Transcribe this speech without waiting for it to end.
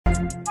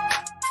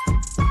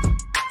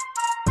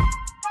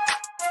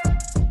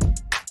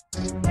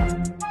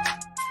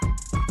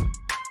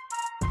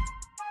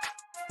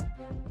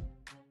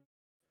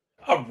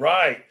All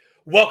right.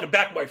 Welcome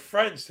back, my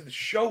friends, to the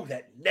show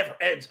that never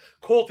ends.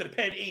 Call to the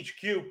Pen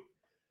HQ.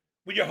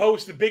 With your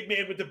host, the big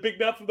man with the big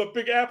mouth from the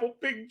Big Apple,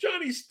 Big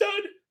Johnny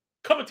Stud.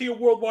 Coming to you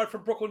worldwide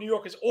from Brooklyn, New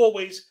York, as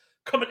always.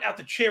 Coming out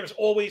the chair, as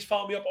always.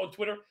 Follow me up on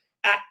Twitter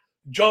at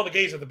John the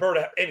Gaze of the Bird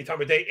app, any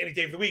time of day, any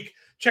day of the week.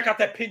 Check out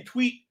that pinned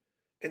tweet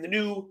and the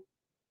new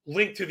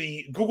link to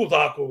the Google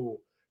Doc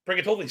will bring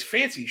it all these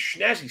fancy,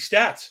 snazzy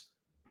stats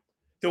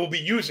that we'll be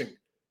using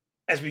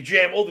as we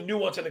jam all the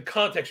nuance and the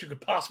context you could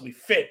possibly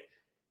fit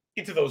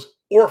into those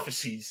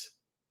orifices.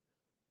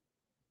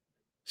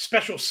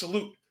 Special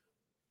salute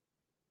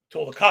to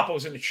all the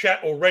capos in the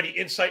chat already.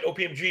 Insight,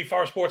 OPMG,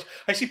 Fire Sports.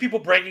 I see people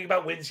bragging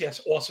about wins.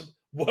 Yes, awesome.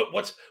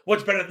 What's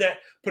better than that?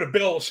 Put a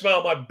big old smile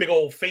on my big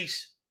old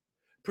face.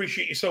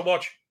 Appreciate you so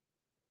much.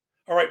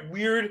 All right,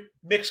 weird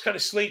mixed kind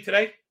of slate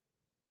today.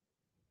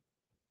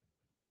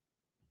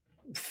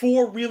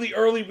 4 really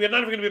early. We're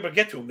not even going to be able to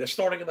get to them. They're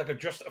starting in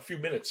just a few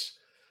minutes.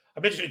 I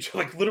mentioned it's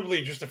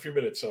literally just a few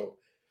minutes. So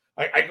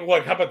I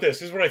how about this?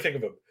 This is what I think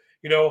of them.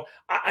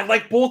 I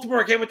like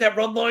Baltimore again with that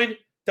run line.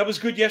 That was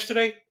good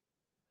yesterday.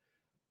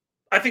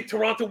 I think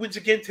Toronto wins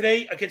again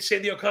today against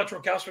Sandy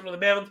Alcantara-Gausman on the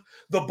mound,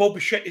 though Bo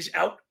Bichette is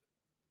out.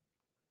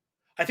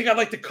 I think I'd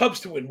like the Cubs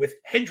to win with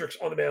Hendricks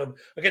on the mound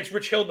against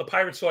Rich Hill and the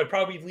Pirates, so I'd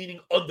probably be leaning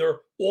under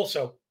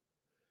also.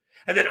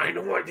 And then I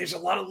know there's a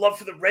lot of love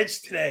for the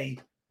Reds today.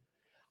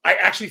 I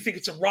actually think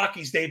it's a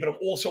Rockies day, but I'm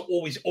also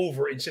always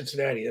over in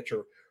Cincinnati. That's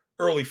your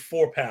early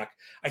 4-pack.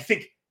 I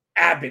think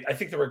Abbott,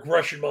 the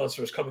regression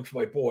monster is coming for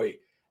my boy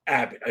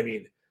Abbott. I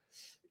mean,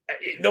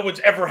 no one's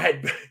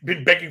ever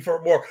been begging for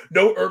it more.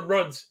 No earned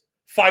runs,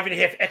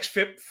 5.5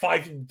 xFIP,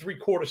 5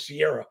 3/4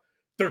 Sierra,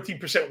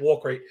 13%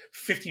 walk rate,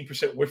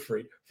 15% whiff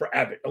rate for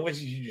Abbott. Unless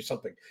he uses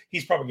something,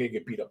 he's probably going to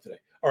get beat up today.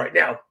 All right,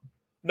 now,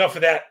 enough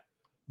of that.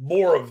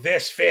 More of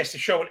this.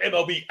 Fastest show in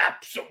MLB,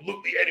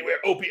 absolutely anywhere.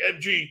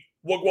 OPMG,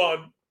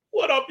 Wagwan.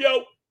 What up,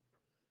 yo?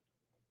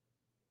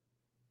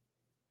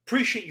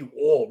 Appreciate you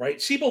all, right?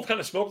 Seabold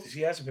kind of smoked this.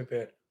 He hasn't been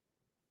bad.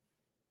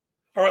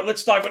 All right,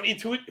 let's dive on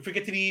into it. If we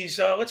get to these,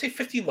 let's say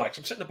 15 likes.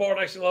 I'm setting the bar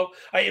nice and low.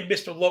 I am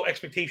Mr. Low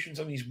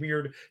Expectations on these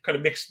weird kind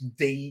of mixed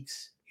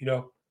dates,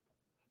 But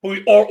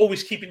we are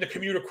always keeping the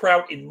commuter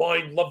crowd in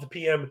mind. Love the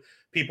PM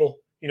people,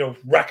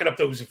 racking up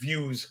those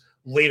views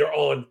later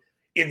on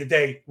in the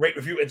day. Rate,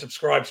 review, and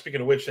subscribe.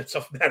 Speaking of which, that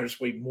stuff matters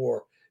way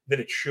more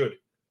than it should.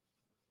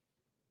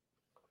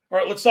 All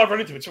right, let's dive right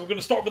into it. So we're going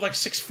to start with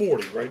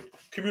 640, right?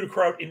 Commuter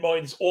crowd in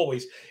mind as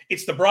always.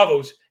 It's the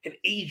Bravos and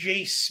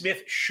A.J.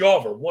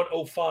 Smith-Shawver,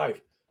 105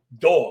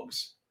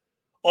 Dogs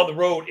on the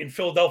road in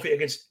Philadelphia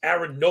against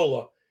Aaron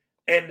Nola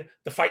and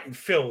the Fighting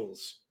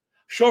Phils.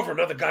 Shawver,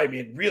 another guy,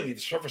 man, really, the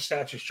surface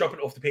stats is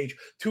jumping off the page.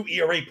 2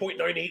 ERA,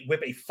 0.98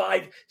 whip, a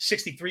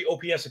 5.63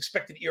 OPS,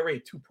 expected ERA,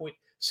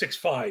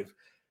 2.65.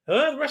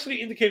 The rest of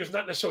the indicators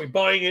not necessarily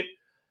buying it.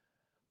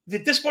 The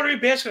disciplinary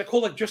basket, I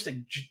call just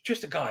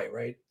a guy,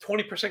 right?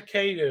 20%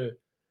 K to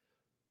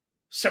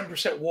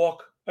 7%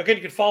 walk. Again,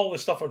 you can follow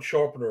this stuff on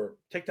Sharpener.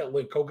 Take that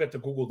link. Go get the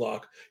Google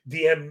Doc.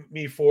 DM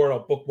me for it.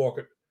 I'll bookmark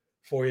it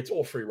for you. It's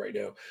all free right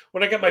now.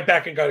 When I get my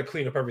back-end guy to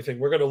clean up everything,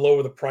 we're going to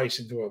lower the price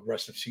and do a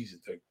rest of season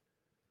thing.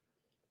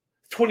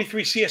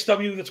 23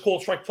 CSW, that's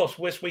called strike plus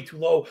whisk, way too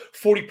low.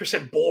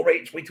 40% ball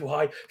rate, it's way too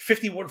high.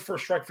 51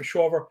 first strike for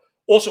Shawver,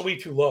 also way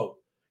too low.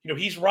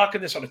 He's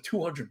rocking this on a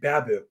 200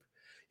 BABIP.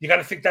 You got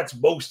to think that's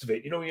most of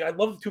it. I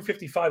love the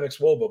 255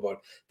 ex-Woba,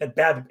 but that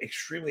BABIP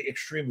extremely,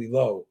 extremely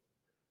low.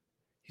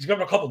 He's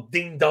got a couple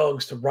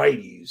ding-dongs to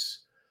righties.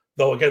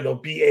 Though, again,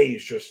 BA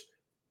is just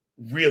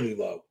really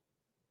low.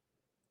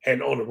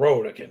 And on the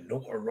road, again, no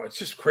hard run. It's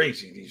just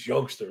crazy, these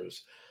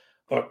youngsters.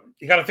 But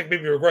you got to think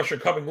maybe regression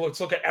coming.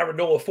 Let's look at Aaron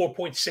Nola,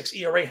 4.6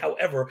 ERA.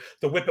 However,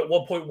 the whip at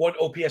 1.1,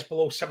 OPS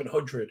below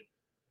 700.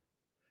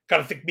 Got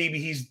to think maybe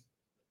he's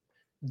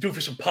due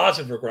for some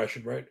positive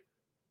regression, right?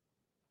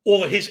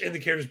 All of his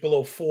indicators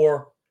below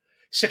 4,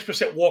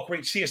 6% walk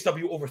rate,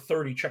 CSW over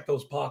 30. Check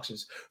those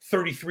boxes.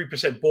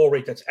 33% ball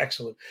rate. That's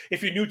excellent.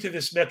 If you're new to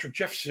this metric,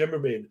 Jeff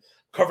Zimmerman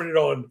covered it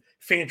on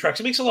Fantrax.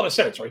 It makes a lot of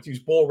sense, right? To use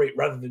ball rate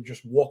rather than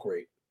just walk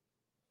rate.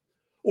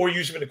 Or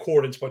use them in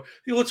accordance. But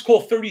let's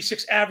call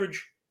 36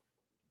 average,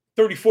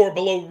 34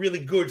 below really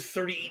good,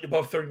 38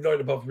 above,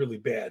 39 above really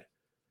bad.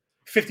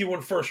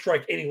 51 first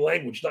strike, any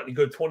language, not any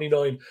good.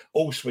 29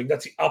 O swing.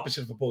 That's the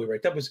opposite of a bully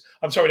rate. That was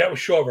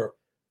Shawver.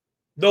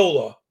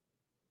 Nola,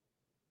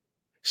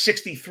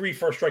 63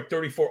 first strike,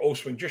 34 O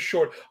swing, just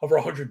short of our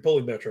 100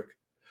 bully metric.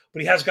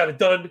 But he has got it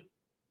done.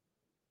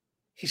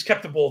 He's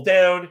kept the ball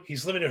down.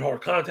 He's limited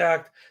hard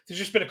contact. There's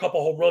just been a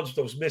couple home runs with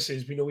those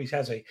misses. We know he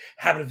has a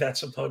habit of that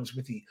sometimes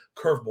with the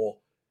curveball.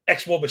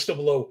 X-Woba is still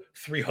below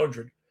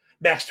 300.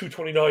 Max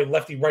 229,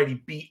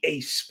 lefty-righty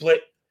BA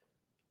split.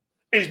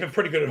 And he's been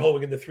pretty good at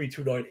homing in the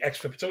 329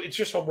 xFIP. So it's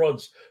just home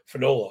runs for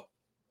Nola.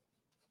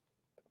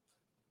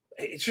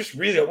 it's just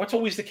really what's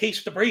always the case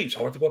with the Braves.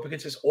 Hard to go up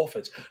against this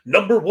offense.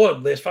 Number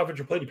one, last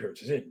 500 plate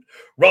appearances in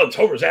runs,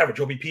 homers, average,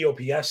 OBP,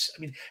 OPS.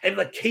 I mean, and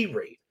like K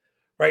rate,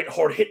 right?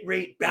 Hard hit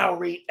rate, barrel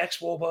rate,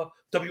 xWOBA,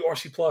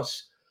 WRC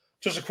plus.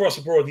 Just across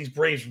the board, these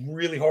Braves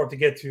really hard to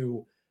get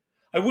to.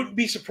 I wouldn't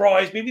be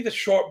surprised. Maybe the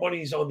sharp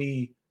money's on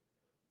the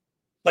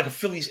like a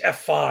Phillies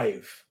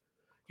F5.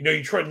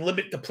 You try and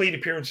limit the plate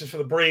appearances for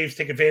the Braves,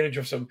 take advantage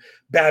of some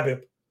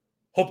BABIP.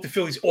 Hope the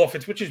Phillies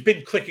offense, which has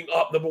been clicking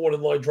up, number one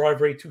in line drive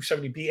rate,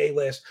 270 BA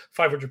last,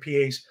 500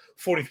 PAs,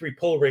 43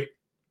 pull rate,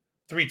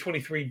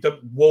 323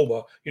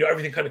 WOBA.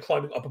 Everything kind of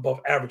climbing up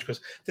above average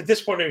because the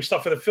disciplinary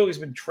stuff for the Phillies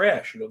has been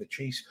trash. They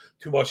chase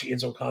too much. The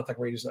end zone contact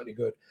rate is not any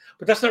good.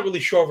 But that's not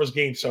really Shawver's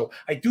game. So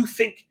I do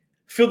think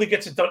Philly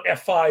gets it done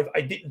F5.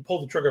 I didn't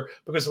pull the trigger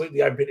because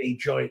lately I've been a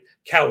giant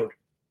coward.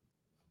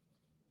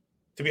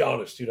 To be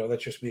honest,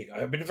 that's just me.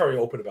 I've been very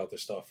open about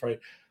this stuff, right?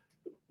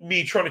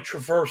 Me trying to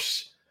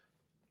traverse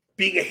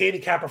being a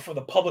handicapper for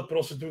the public, but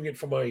also doing it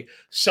for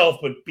myself,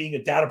 but being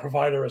a data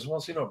provider as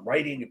well. So, I'm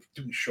writing and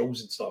doing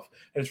shows and stuff.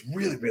 And it's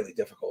really, really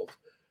difficult.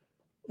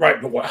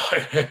 Right.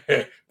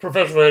 But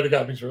professional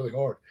handicapping is really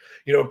hard.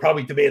 It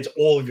probably demands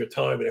all of your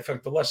time. And in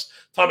fact, the less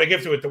time I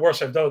give to it, the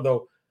worse I've done,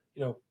 though.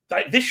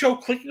 This show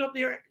clicking up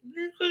there,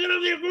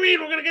 green,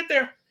 we're going to get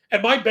there.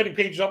 And my betting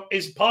page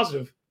is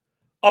positive,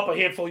 up a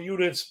handful of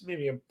units,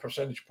 maybe a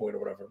percentage point or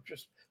whatever.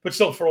 But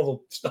still, for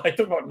all the, I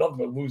talk about nothing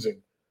but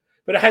losing.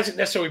 But it hasn't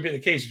necessarily been the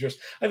case.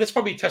 And that's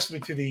probably a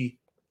testament to the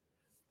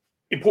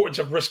importance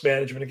of risk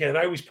management. Again,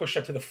 I always push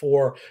that to the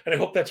fore, and I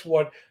hope that's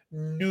what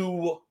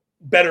new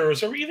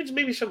bettors, or even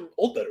maybe some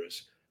old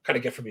bettors, kind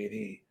of get from me.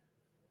 The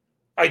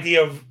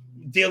idea of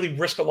daily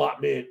risk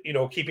allotment,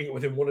 keeping it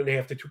within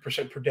 1.5% to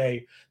 2% per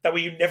day. That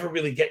way you never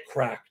really get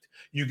cracked.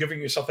 You're giving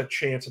yourself a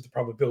chance at the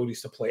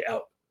probabilities to play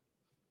out.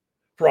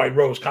 Brian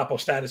Rose, capo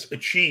status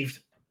achieved.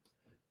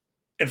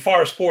 And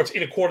Fire Sports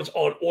in accordance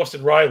on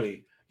Austin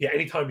Riley. Yeah,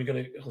 anytime you're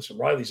going to listen,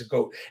 Riley's a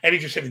GOAT. And he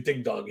just hit a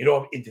ding dong.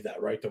 I'm into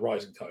that, right? The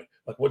rising tide.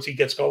 Like once he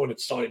gets going,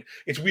 it's signed.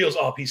 It's wheels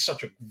up. He's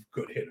such a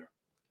good hitter.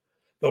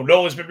 Though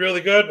Noah's been really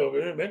good, but we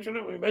didn't mention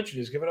it. We mentioned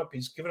he's given up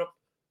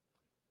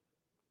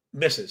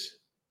misses,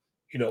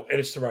 and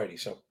it's the righty.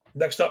 So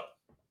next up,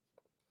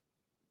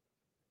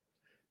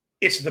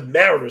 it's the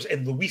Mariners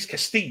and Luis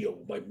Castillo,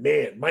 my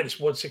man, minus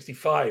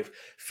 165.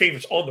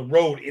 Favorites on the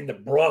road in the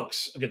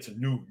Bronx against the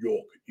New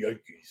York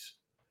Yankees.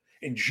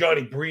 And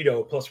Johnny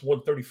Brito plus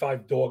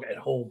 135 dog at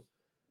home.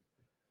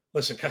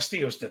 Listen,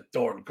 Castillo's the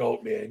darn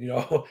GOAT, man.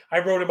 I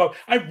wrote him up.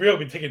 I've really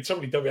been taking so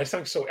many W. I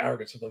sound so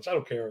arrogant sometimes. I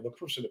don't care. The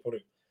proof's in the pudding.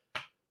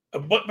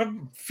 But my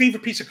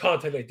favorite piece of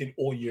content I did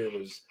all year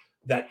was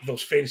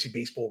those fantasy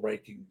baseball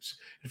rankings.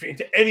 If you're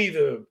into any of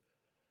the,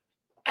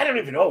 I don't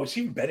even know. It's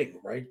even betting,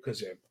 right?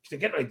 Because to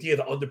get an idea of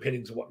the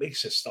underpinnings of what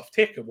makes this stuff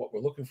tick and what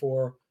we're looking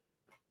for.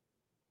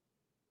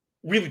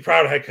 Really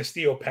proud I had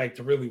Castillo pegged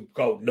to really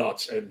go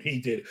nuts, and he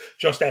did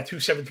just that.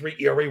 2.73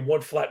 ERA,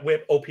 1 flat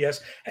whip,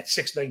 OPS at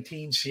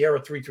 619,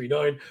 Sierra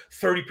 339,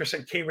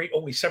 30% K rate,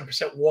 only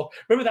 7% walk.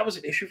 Remember that was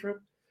an issue for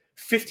him?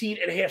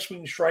 15.5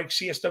 swinging strikes,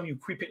 CSW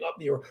creeping up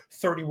near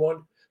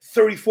 31,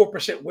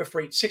 34% whiff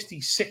rate,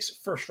 66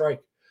 first strike,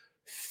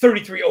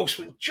 33 O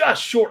swing,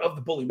 just short of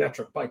the bully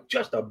metric by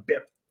just a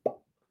bit.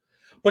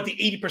 But the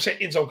 80%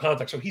 in zone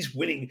contact, so he's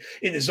winning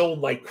in the zone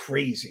like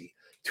crazy.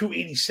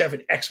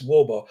 287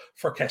 xWOBA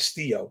for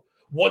Castillo,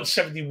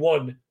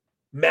 171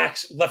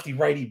 max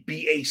lefty-righty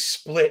BA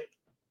split.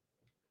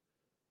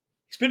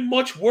 He's been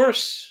much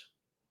worse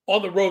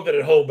on the road than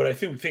at home, but I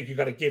think you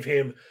got to give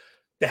him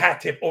the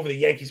hat tip over the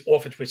Yankees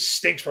offense, which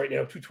stinks right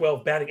now.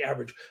 212 batting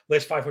average,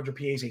 last 500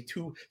 PAs, a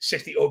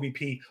 260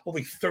 OBP,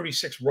 only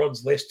 36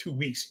 runs last 2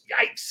 weeks.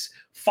 Yikes.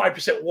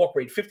 5% walk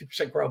rate,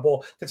 50% ground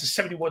ball. That's a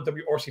 71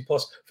 WRC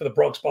plus for the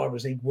Bronx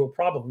Bombers. They will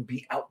probably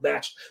be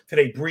outmatched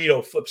today.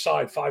 Brito, flip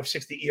side,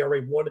 5.60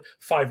 ERA,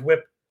 1.5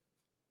 whip.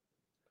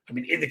 I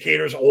mean,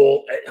 indicators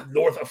all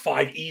north of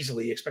 5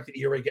 easily. Expected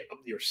ERA get up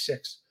near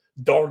 6.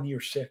 Darn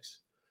near 6.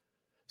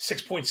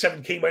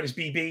 6.7 K minus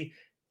BB.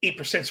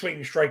 8%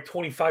 swinging strike,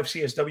 25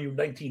 CSW,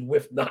 19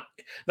 whiff. Not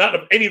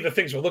any of the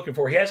things we're looking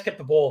for. He has kept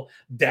the ball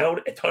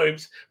down at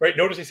times, right?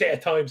 Notice they say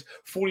at times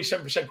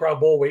 47% ground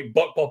ball weight,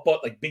 butt,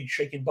 like big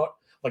shaking butt,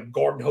 like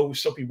garden hose,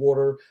 soapy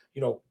water,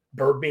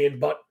 Birdman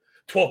butt.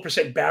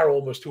 12% barrel,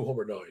 almost 2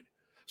 homer 9.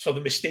 So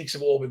the mistakes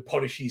have all been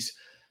punished. He's,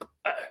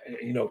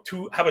 how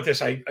about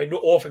this? I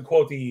often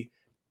quote the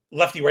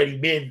lefty-righty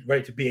min,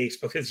 right, to BA,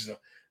 but this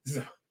is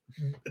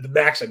the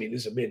max. I mean,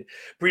 this is a min.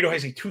 Brito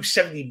has a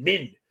 270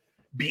 min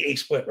BA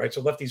split, right?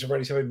 So lefties and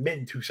righties have a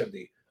min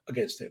 270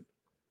 against him.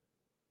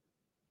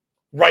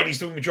 Righties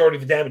doing majority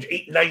of the damage,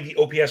 890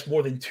 OPS,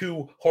 more than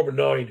 2 homer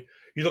 9.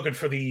 You're looking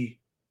for the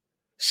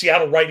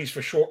Seattle righties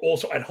for sure.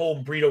 Also at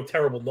home, Brito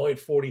terrible,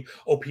 940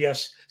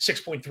 OPS,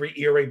 6.3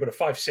 ERA, but a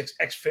 5.6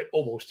 xFIT,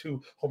 almost 2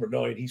 homer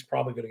 9. He's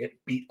probably going to get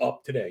beat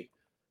up today.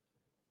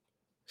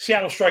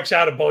 Seattle strikes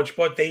out a bunch,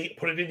 but they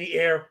put it in the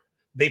air.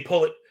 They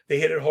pull it. They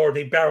hit it hard.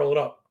 They barrel it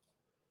up.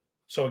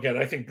 So, again,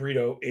 I think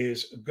Brito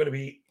is going to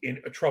be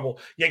in trouble.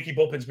 Yankee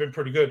bullpen's been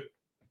pretty good.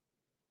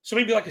 So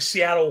maybe like a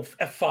Seattle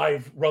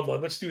F5 run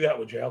line. Let's do that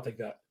one, Jay. I'll take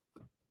that.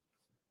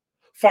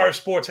 Fire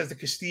Sports has the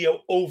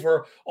Castillo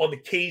over on the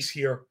K's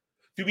here.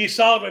 Do me a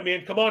solid, my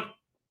man. Come on.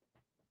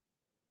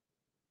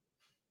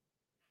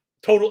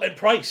 Total and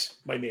price,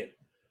 my man.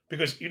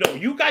 Because,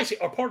 you guys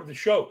are part of the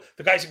show,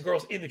 the guys and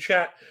girls in the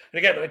chat. And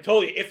again, I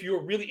told you, if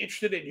you're really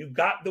interested and you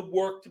got the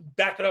work to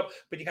back it up,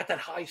 but you got that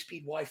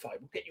high-speed Wi-Fi,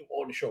 we'll get you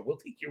on the show. We'll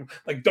take you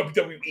like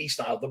WWE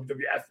style,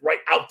 WWF, right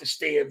out the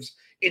stands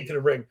into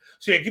the ring.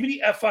 So, yeah, give me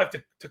the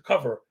F5 to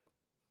cover.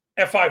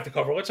 F5 to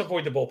cover. Let's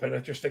avoid the bullpen. I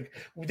just think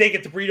they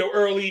get the burrito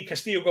early.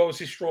 Castillo goes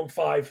his strong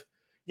 5.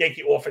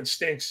 Yankee offense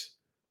stinks.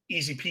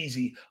 Easy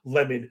peasy,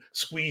 lemon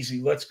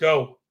squeezy. Let's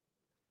go.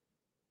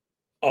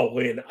 Oh,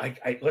 Lynn, I'm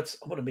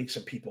gonna make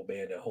some people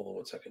mad now. Hold on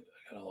one second.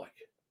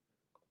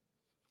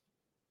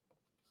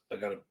 I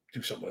gotta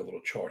do something with my little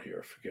chart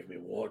here. Forgive me.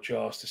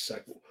 Just a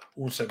second.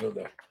 1 second.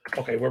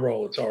 Okay, we're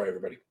rolling. Sorry,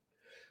 everybody.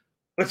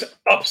 Let's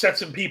upset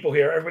some people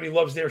here. Everybody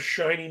loves their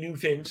shiny new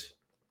things.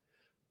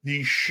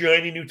 The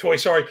shiny new toy.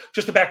 Sorry,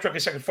 just to backtrack a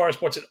second. Fire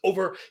Sports at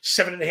over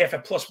 7.5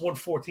 at plus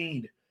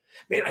 114.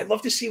 Man, I'd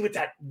love to see what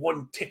that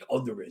one tick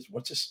under is.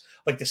 What's this?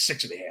 Like the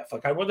 6.5.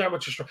 Like, I wonder how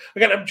much is.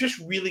 Again, I'm just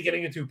really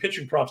getting into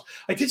pitching props.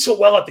 I did so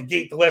well at the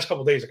gate the last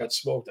couple of days. I got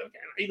smoked.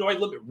 Again, I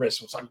limit risk.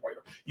 So it's not quite,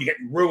 you're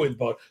getting ruined,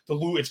 but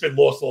it's been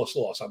lost.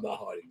 I'm not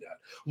hiding that.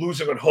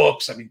 Losing on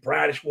hooks. I mean,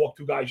 Bradish walked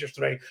 2 guys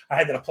yesterday. I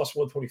had that at plus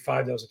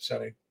 125. That was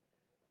upsetting.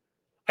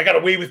 I got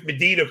away with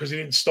Medina because he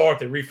didn't start.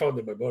 They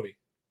refunded my money.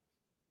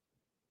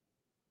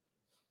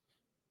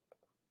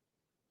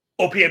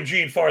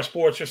 OPMG and Fire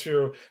Sports, just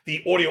for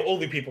the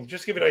audio-only people,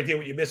 just to give you an idea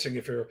what you're missing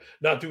if you're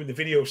not doing the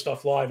video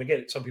stuff live.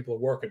 Again, some people are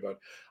working, but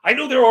I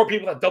know there are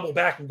people that double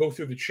back and go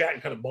through the chat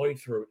and kind of mine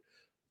through it.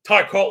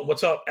 Ty Carlton,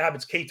 what's up?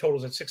 Abbott's K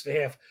totals at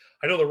 6.5.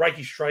 I know the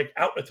Reiki strike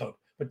out a ton,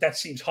 but that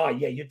seems high.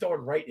 Yeah, you're darn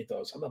right it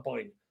does. I'm not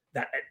buying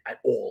that at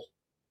all.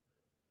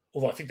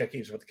 Although I think that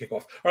game's about to kick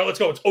off. All right, let's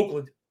go. It's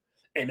Oakland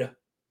and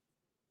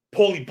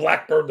Paulie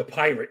Blackburn, the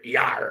Pirate.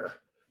 Yar.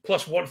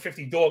 Plus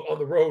 150 dog on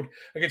the road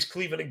against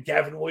Cleveland and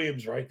Gavin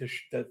Williams, right?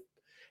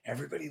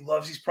 Everybody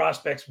loves these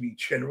prospects. We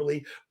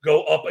generally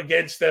go up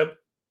against them.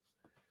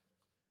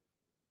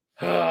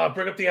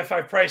 Bring up the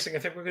F5 pricing. I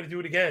think we're going to do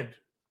it again.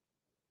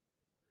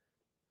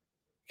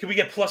 Can we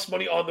get plus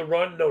money on the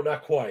run? No,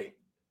 not quite.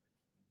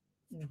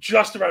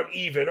 Just around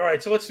even. All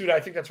right, so let's do that. I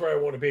think that's where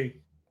I want to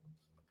be.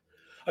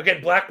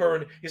 Again,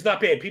 Blackburn is not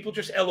bad. People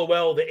just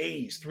LOL the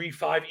A's.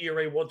 3.5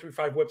 ERA,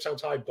 1.35 whip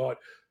sounds high, but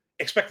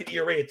expected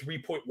ERA at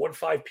 3.15,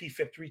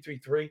 PFIP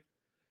 3.33.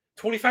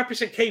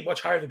 25% K,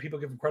 much higher than people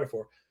give him credit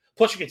for.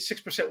 Plus, you get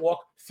 6%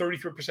 walk,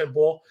 33%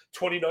 ball,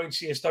 29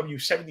 CSW,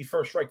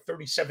 71st strike,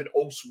 37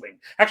 O swing.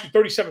 Actually,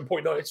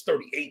 37.9. It's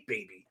 38,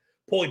 baby.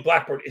 Paulie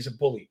Blackburn is a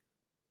bully.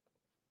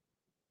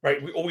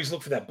 Right? We always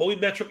look for that. Bully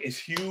metric is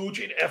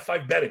huge in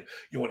F5 betting.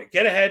 You want to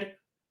get ahead,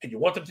 and you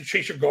want them to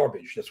chase your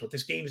garbage. That's what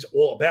this game is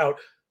all about.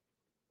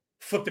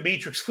 Flip the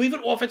matrix.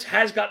 Cleveland offense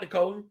has gotten it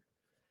going.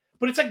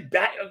 But it's like,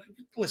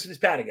 it's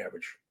batting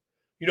average,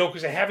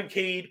 because they haven't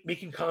K'd,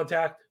 making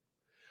contact.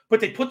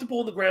 But they put the ball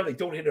on the ground. They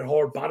don't hit it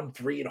hard. Bottom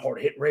 3 in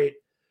hard hit rate.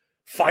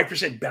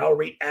 5% barrel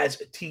rate as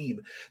a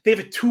team. They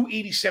have a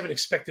 287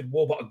 expected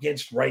WOBA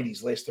against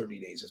righties last 30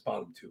 days as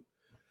bottom 2.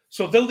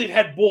 So though they've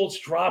had balls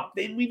drop,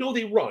 we know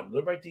they run.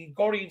 Right? The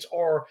Guardians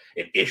are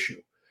an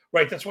issue.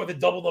 Right? That's why the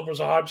double numbers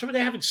are high. So they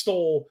haven't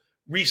stole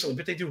recently,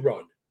 but they do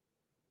run.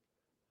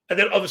 And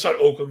then other side,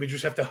 Oakland, we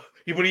just have to,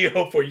 what do you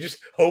hope for? You just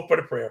hope for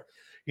the prayer.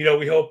 We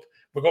hope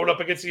we're going up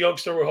against the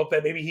youngster. We hope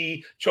that maybe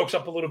he chokes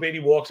up a little bit. He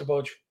walks a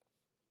bunch.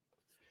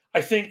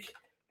 I think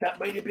that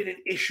might have been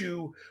an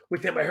issue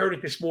with him. I heard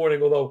it this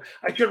morning, although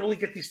I generally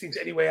get these things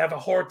anyway. I have a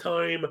hard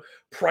time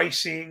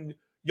pricing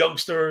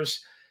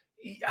youngsters.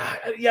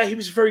 Yeah, he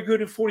was very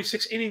good in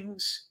 46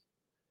 innings.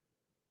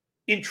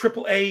 In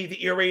AAA,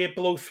 the ERA at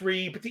below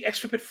 3, but the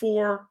xFIP at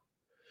 4.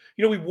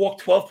 We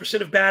walked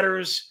 12% of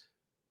batters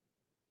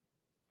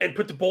and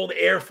put the ball in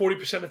the air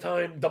 40% of the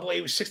time.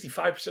 AA was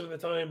 65% of the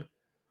time.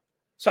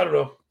 So I don't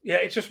know. Yeah,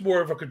 it's just more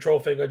of a control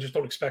thing. I just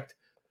don't expect.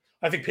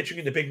 I think pitching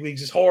in the big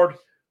leagues is hard.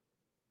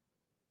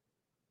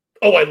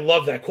 Oh, I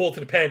love that. Call to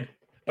the pen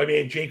by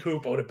man Jake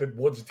Hoop on a big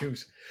 1s and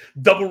 2s.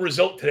 Double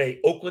result today.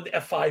 Oakland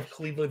F5,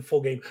 Cleveland full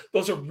game.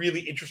 Those are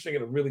really interesting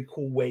and a really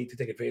cool way to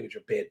take advantage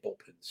of bad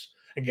bullpens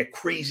and get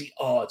crazy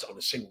odds on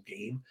a single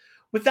game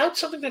without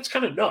something that's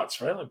kind of nuts,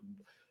 right? Like,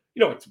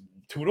 it's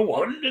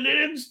 2-1 and then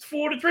it's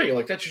 4-3.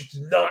 Like, that's just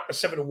not a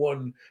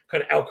 7-1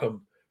 kind of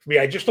outcome for me.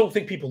 I just don't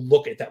think people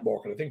look at that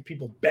market. I think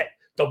people bet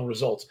double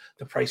results.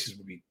 The prices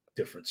would be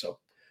different. So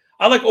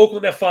I like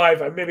Oakland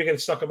F5. I'm maybe getting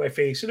stuck on my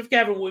face. And if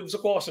Gavin Williams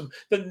look awesome,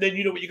 then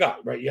you know what you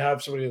got, right? You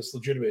have somebody that's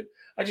legitimate.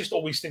 I just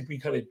always think we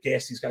kind of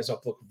gas these guys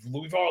up. Look,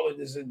 Louis Varland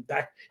is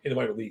back in the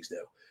minor leagues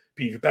now.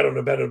 You bet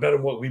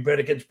on what we bet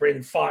against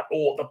Brandon Pfaadt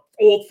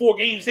all 4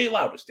 games they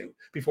allowed us to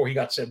before he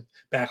got sent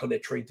back on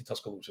that train to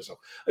Tuscaloosa. So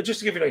just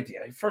to give you an idea,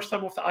 first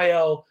time off the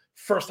IL,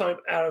 first time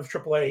out of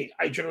AAA,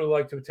 I generally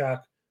like to attack,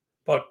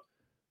 but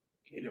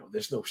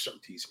there's no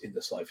certainties in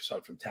this life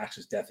aside from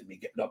taxes, death, and me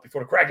getting up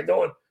before the crack of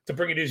dawn to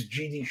bring you this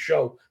GD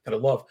show that I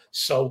love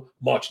so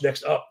much.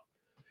 Next up,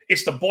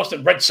 it's the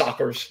Boston Red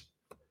Soxers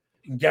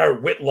and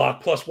Garrett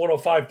Whitlock plus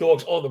 105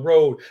 dogs on the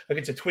road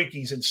against the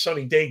Twinkies and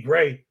Sunny Day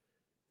Gray.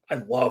 I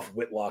love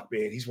Whitlock,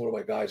 man. He's one of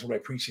my guys, one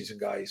of my preseason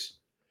guys.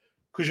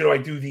 Because, I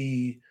do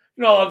a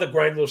lot of the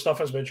granular stuff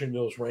I was mentioning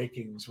in those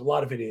rankings. A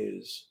lot of it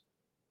is,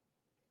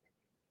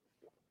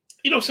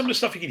 some of the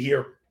stuff you can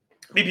hear,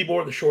 maybe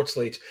more in the short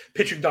slates,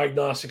 pitching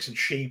diagnostics and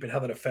shape and how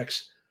that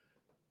affects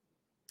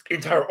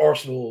entire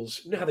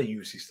arsenals, how they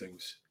use these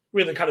things.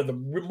 Really kind of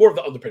more of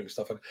the underpinning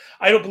stuff.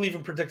 I don't believe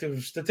in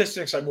predictive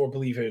statistics. I more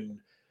believe in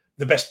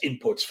the best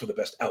inputs for the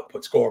best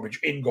outputs. Garbage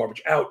in,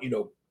 garbage out,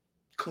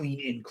 clean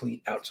in,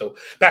 clean out. So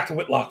back to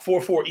Whitlock,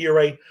 4.4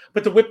 ERA,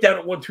 but the whip down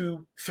at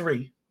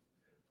 1.23.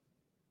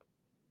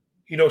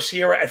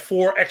 Sierra at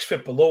 4,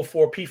 xFIP below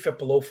 4, PFIP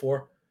below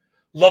 4.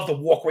 Love the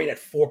walk rate at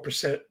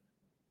 4%.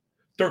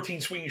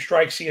 13 swinging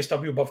strikes,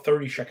 CSW above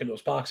 30, checking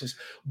those boxes.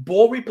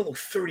 Ball rate below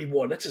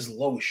 31. That's as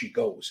low as she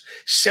goes.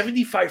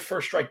 75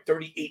 first strike,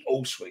 38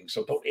 O swing.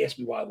 So don't ask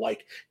me why I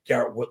like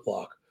Garrett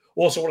Whitlock.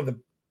 Also, one of the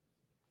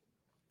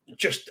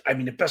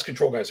best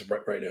control guys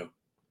right now.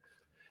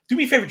 Do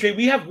me a favor, Jay.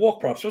 We have walk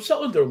props. What's the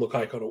under look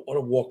like on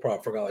a walk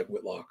prop for a guy like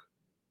Whitlock?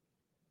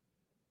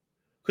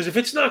 Because if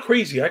it's not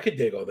crazy, I could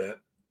dig on that.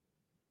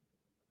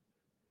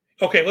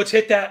 Okay, let's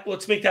hit that.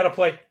 Let's make that a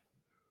play.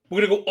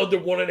 We're going to go under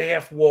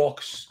 1.5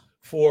 walks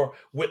for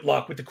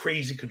Whitlock with the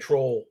crazy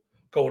control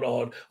going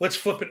on. Let's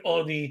flip it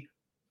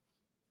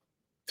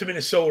to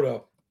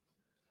Minnesota.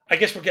 I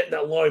guess we're getting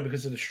that line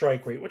because of the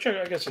strike rate, which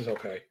I guess is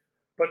okay.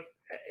 But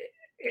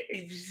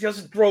he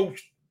doesn't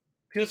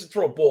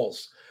throw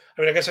balls.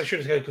 I guess I should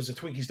have said because the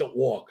Twinkies don't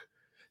walk.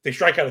 They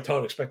strike out a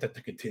ton. Expect that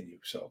to continue.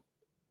 So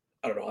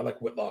I don't know. I like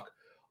Whitlock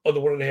under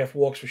 1.5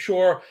 walks for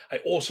sure. I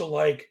also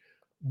like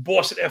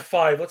Boston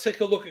F5. Let's take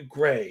a look at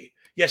Gray.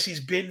 Yes, he's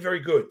been very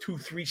good.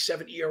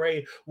 2.37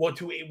 ERA,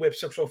 1.28 whip,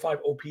 6.05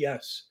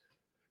 OPS.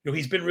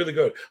 He's been really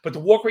good. But the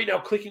walk rate now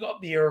clicking up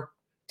near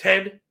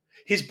 10.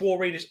 His ball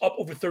rate is up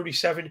over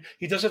 37.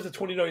 He does have the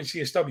 29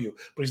 CSW,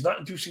 but he's not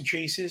inducing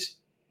chases.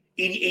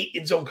 88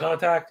 in-zone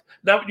contact.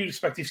 Not what you'd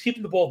expect. He's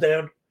keeping the ball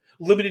down.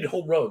 Limited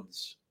home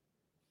runs.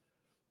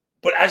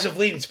 But as of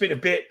late, it's been a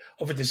bit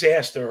of a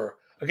disaster.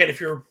 Again, if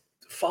you're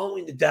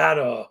following the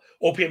data,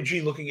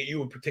 OPMG looking at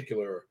you in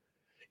particular,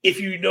 if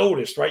you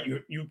noticed, right,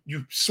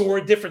 you saw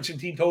a difference in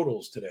team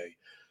totals today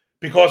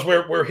because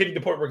we're hitting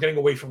the point we're getting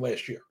away from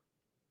last year.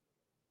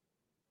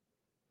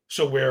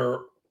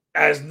 So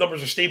as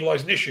numbers are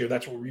stabilizing this year,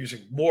 that's what we're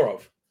using more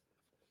of.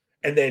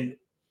 And then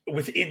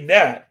within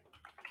that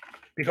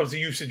becomes the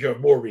usage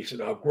of more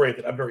recent. Now,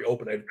 granted, I'm very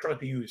open. I try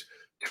not to use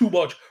too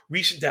much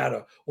recent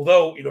data.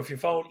 Although, if you're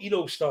following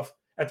Eno stuff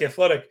at The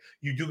Athletic,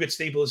 you do get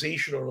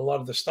stabilization on a lot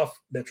of the stuff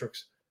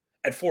metrics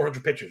at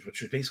 400 pitches,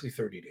 which is basically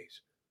 30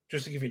 days.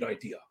 Just to give you an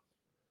idea.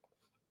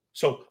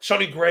 So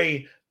Sonny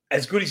Gray,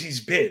 as good as he's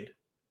been,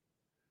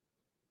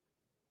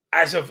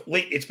 as of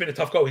late, it's been a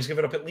tough go. He's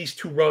given up at least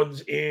 2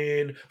 runs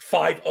in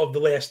 5 of the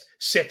last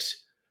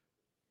 6.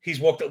 He's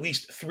walked at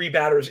least 3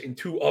 batters in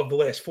 2 of the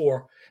last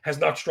 4. Has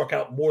not struck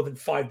out more than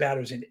 5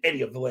 batters in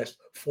any of the last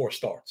 4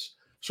 starts.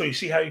 So you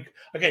see how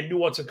again,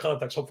 nuance and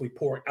context, hopefully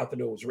pouring out the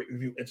nose. Rate,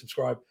 review, and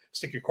subscribe.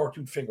 Stick your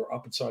cartoon finger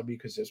up inside me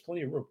because there's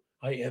plenty of room.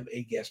 I am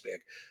a gas bag.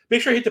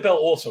 Make sure you hit the bell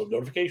also.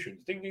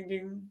 Notifications. Ding, ding,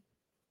 ding.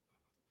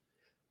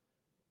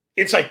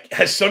 It's like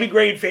has Sonny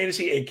Gray in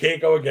fantasy and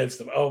can't go against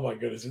them. Oh my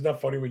goodness. Isn't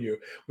that funny when you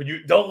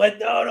don't let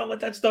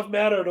that stuff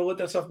matter. Don't let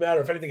that stuff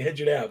matter. If anything,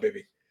 hedge it out,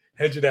 baby.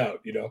 Hedge it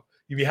out,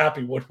 You'd be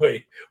happy one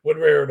way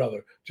or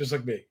another. Just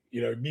like me.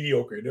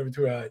 Mediocre. You're never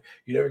too high.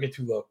 You never get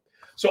too low.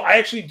 So I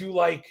actually do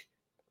like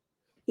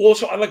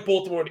I like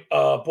Baltimore,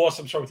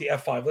 Boston, with the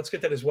F5. Let's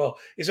get that as well.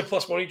 Is it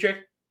plus money, Jake?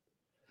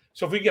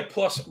 So if we get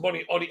plus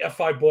money on the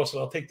F5 Boston,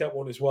 I'll take that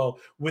one as well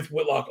with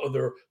Whitlock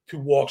under 2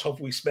 walks.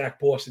 Hopefully we smack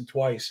Boston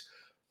twice.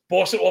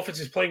 Boston offense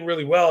is playing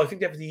really well. I think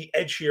they have the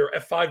edge here,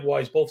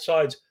 F5-wise, both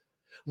sides.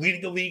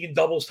 Leading the league in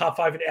doubles, top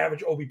 5 in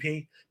average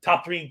OBP,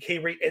 top 3 in K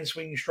rate and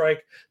swinging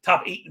strike,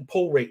 top 8 in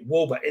pull rate,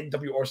 WOBA, and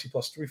WRC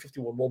plus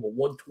 351 WOBA,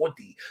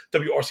 120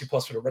 WRC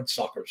plus for the Red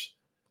Soxers.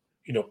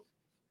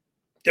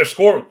 They're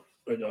scoring.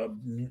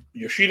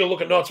 Yoshida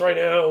looking nuts right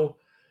now.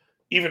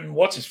 Even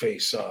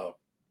what's-his-face?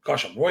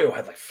 Arroyo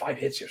had like 5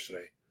 hits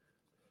yesterday.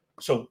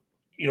 So,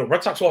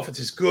 Red Sox offense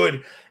is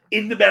good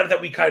in the manner that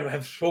we kind of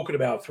have spoken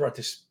about throughout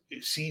this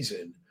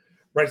season.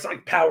 Right? It's not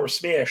like power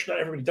smash. Not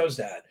everybody does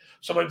that.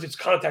 Sometimes it's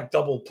contact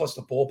double plus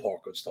the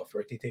ballpark and stuff,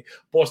 right?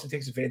 Boston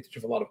takes advantage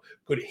of a lot of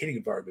good hitting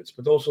environments,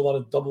 but also a lot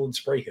of double and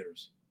spray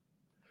hitters.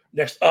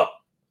 Next up,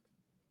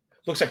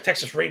 looks like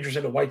Texas Rangers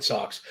and the White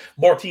Sox.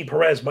 Martin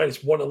Perez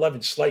minus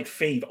 111, slight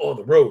fade on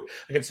the road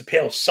against the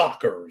Pale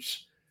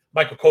Sockers.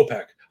 Michael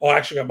Kopech. I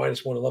actually got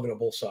minus 111 on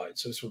both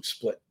sides, so this one's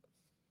split.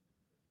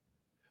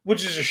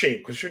 Which is a shame,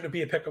 because shouldn't it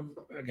be a pick 'em?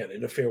 Again,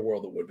 in a fair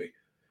world, it would be.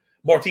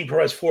 Martin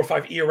Perez,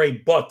 4.5 ERA,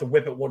 but the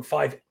whip at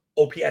 1.5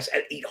 OPS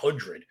at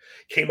 800.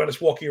 K-minus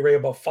walking array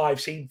above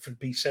 5. Same for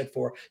be said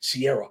for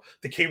Sierra.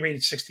 The K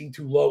rated 16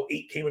 too low.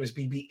 8 K-minus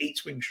BB, 8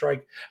 swing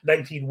strike,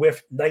 19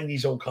 whiff, 90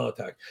 zone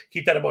contact.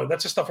 Keep that in mind.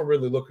 That's the stuff I'm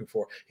really looking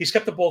for. He's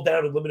kept the ball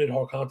down and limited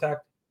hard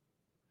contact,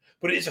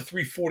 but it is a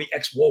 340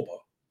 X WOBA.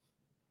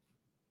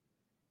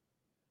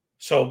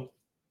 So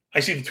I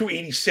see the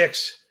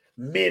 286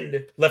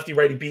 min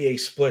lefty-righty BA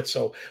split.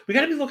 So we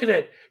got to be looking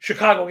at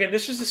Chicago. Again,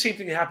 this is the same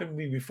thing that happened to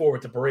me before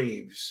with the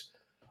Braves.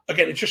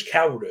 Again, it's just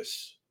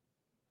cowardice.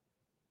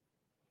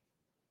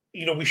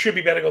 We should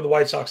be betting on the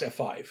White Sox at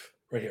 5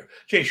 right here.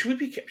 Jay, should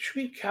we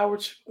be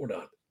cowards or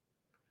not?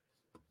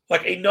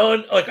 We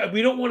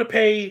don't want to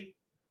pay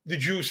the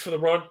juice for the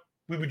run.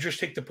 We would just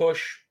take the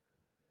push.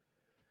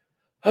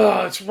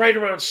 It's right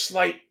around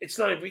slight. It's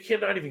not. We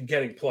cannot even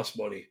getting plus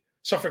money.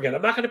 So forget.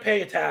 I'm not going to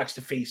pay a tax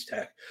to face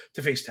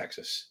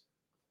Texas.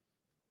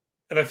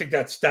 And I think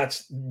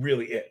that's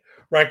really it,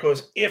 right?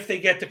 Because if they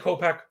get to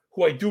Kopech,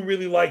 who I do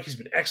really like, he's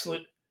been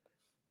excellent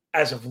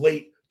as of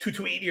late.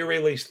 2.28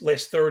 ERA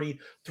last 30,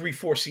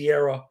 3.4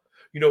 Sierra,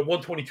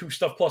 122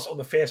 stuff plus on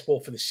the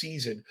fastball for the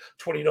season,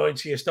 29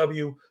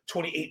 CSW,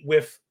 28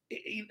 whiff.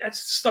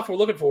 That's the stuff we're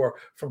looking for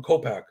from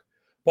Kopech.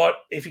 But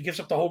if he gives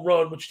up the home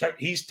run, which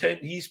he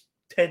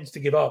tends to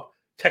give up,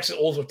 Texas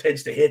also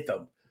tends to hit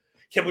them.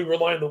 Can we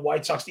rely on the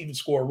White Sox to even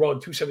score a run?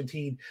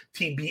 217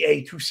 Team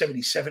BA,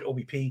 277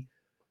 OBP.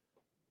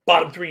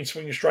 Bottom 3 in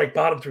swing and strike,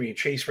 bottom 3 in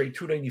chase rate,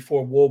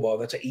 294 WOBA.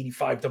 That's an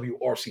 85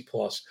 WRC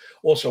plus.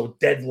 Also,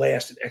 dead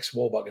last in X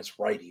WOBA against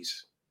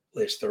righties.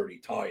 Last 30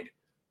 tied.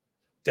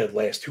 Dead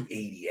last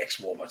 280 X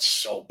WOBA. It's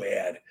so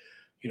bad.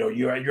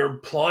 You're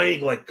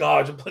implying like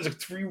God. You're implying like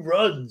 3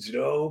 runs.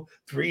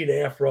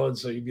 3.5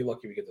 runs. So you'd be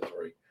lucky if you get the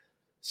 3.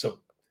 So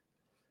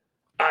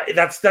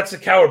that's the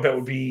coward bet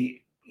would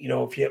be.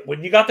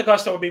 When you got the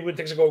gusto, maybe when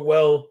things are going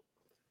well.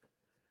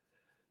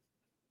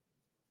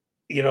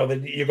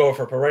 Then you go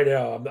for it. But right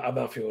now, I'm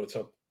not feeling it.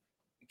 So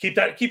keep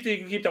that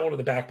one in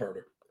the back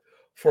burner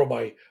for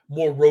my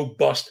more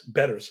robust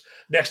bettors.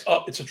 Next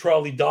up, it's the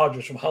Trolley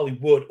Dodgers from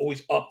Hollywood,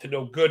 always up to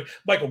no good.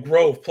 Michael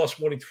Grove plus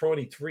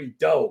 123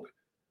 dog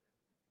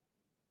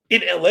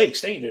in LA,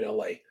 staying in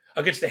LA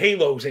against the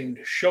Halos and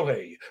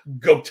Shohei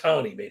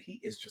Ohtani. Man,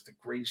 he is just the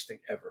greatest thing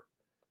ever.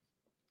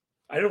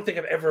 I don't think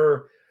I've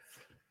ever.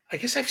 I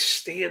guess I've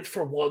stand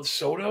for Juan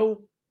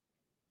Soto.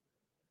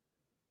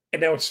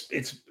 And now it's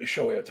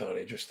Shohei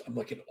Ohtani. I'm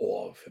like in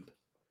awe of him.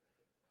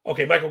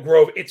 Okay, Michael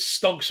Grove, it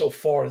stunk so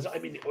far. Is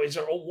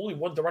there only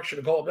one direction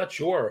to go? I'm not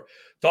sure.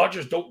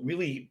 Dodgers don't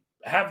really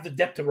have the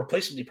depth to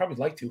replace him. They probably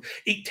like to.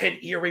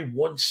 8.10 ERA,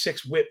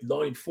 1.6 whip,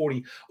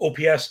 9.40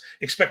 OPS.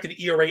 Expected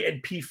ERA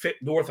and PFIP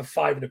north of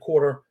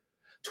 5.25.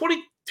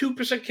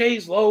 22% K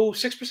is low.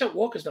 6%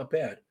 walk is not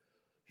bad.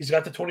 He's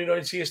got the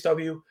 29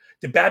 CSW.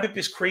 The BABIP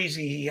is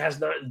crazy. He has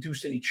not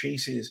induced any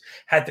chases.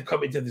 Had to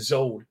come into the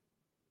zone.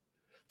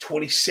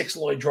 26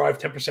 line drive,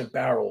 10%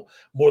 barrel,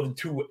 more than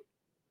 2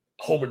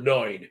 homer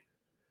 9.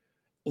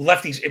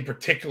 Lefties in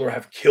particular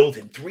have killed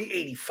him.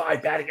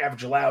 385 batting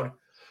average allowed,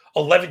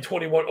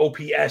 1121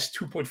 OPS,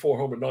 2.4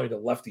 homer 9 to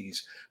lefties.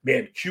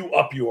 Man, cue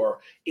up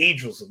your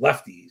Angels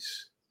lefties.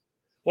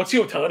 What's the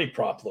Ohtani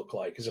prop look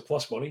like? Is it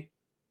plus money?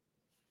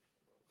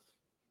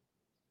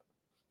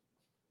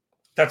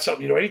 That's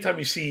something, anytime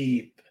you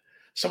see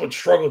someone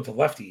struggling to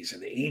lefties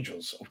and the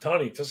Angels,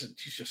 Ohtani doesn't,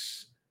 he's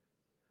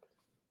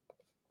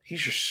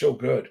just so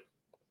good.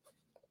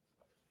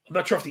 I'm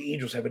not sure if the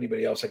Angels have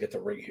anybody else I get the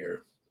ring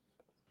here.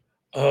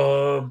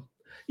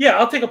 Yeah,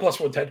 I'll take a plus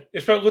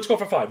 110. Let's go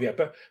for 5. Yeah,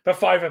 bet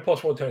 5 at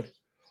plus 110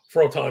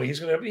 for Ohtani. He's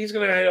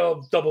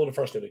gonna double in the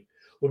first inning.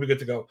 We'll be good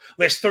to go.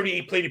 Last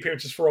 38 plate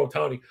appearances for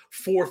Ohtani.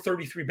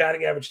 433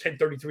 batting average,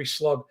 1033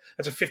 slug.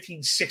 That's a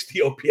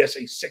 1560 OPS,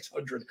 a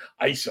 600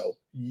 ISO.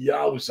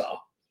 Yowza.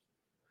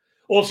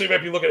 Also, you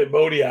might be looking at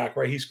Modiak,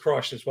 right? He's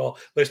crushed as well.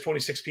 Last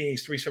 26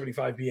 PAs,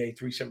 375 BA,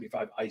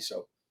 375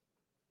 ISO.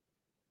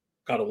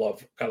 Gotta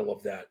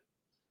love that.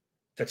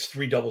 That's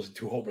 3 doubles and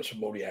 2 homers from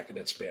Modiak in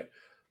that span.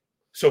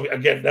 So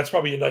again, that's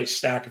probably a nice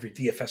stack if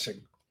you're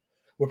DFSing.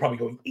 We're probably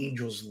going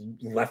Angels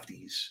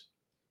lefties.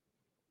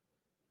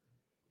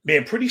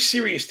 Man, pretty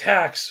serious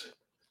tax.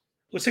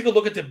 Let's take a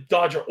look at the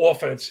Dodger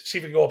offense. See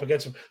if we can go up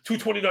against them.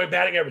 229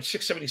 batting average,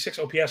 676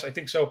 OPS. I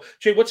think so.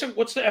 Jay, what's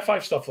the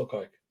F5 stuff look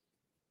like?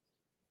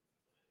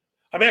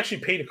 I'm actually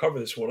paid to cover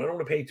this one. I don't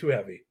want to pay too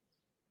heavy.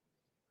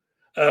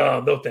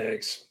 No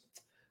thanks.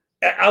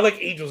 I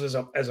like Angels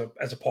as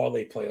a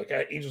parlay play. Like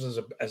Angels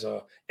as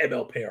a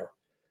ML pair,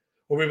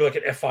 or maybe like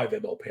an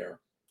F5 ML pair.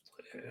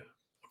 Yeah,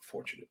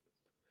 unfortunate.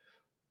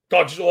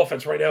 Dodgers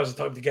offense right now is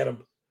the time to get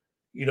them.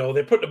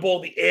 They're putting the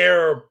ball in the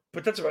air,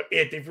 but that's about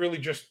it. They've really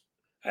just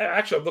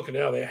actually I'm looking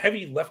now. They're a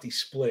heavy lefty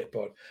split,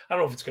 but I don't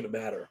know if it's going to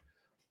matter.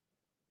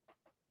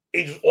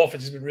 Angels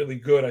offense has been really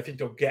good. I think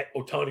they'll get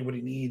Ohtani what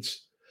he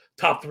needs.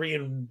 Top 3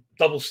 in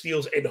double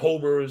steals and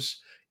homers.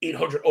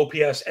 800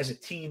 OPS as a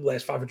team,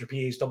 last 500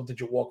 PAs,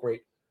 double-digit walk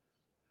rate.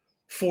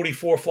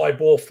 44 fly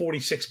ball,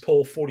 46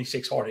 pull,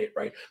 46 hard hit,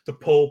 right? The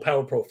pull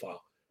power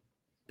profile.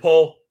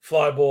 Pull,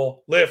 fly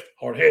ball, lift,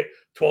 hard hit,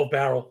 12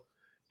 barrel.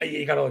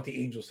 You got to like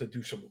the Angels to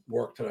do some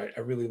work tonight.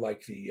 I really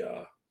like the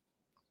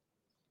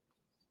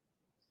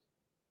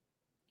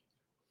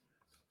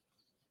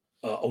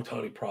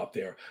Otani prop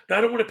there. Now,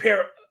 I don't want to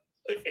pair.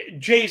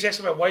 Jay's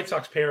asking about White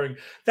Sox pairing.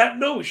 That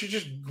no, we should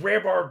just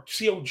grab our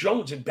CO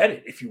Jones and bet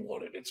it if you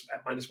want it. It's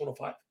at minus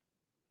 105.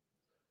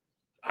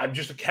 I'm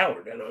just a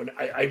coward, and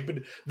I've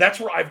been. That's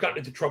where I've gotten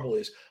into trouble.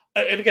 Is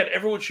and again,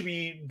 everyone should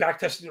be back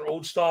testing their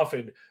own stuff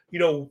and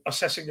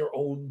assessing their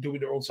own, doing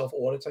their own self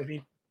audits. I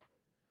mean,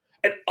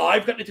 and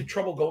I've gotten into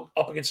trouble going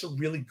up against some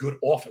really good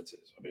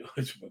offenses. I mean,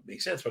 it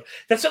makes sense, but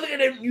that's something I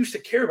didn't used to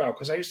care about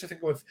because I used to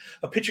think with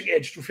a pitching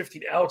edge through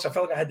 15 outs, I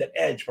felt like I had that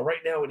edge. But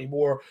right now, in a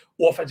more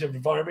offensive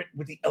environment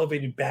with the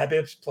elevated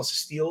BABIPs plus the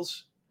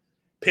steals,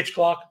 pitch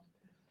clock,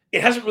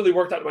 it hasn't really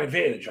worked out to my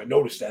advantage. I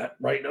noticed that,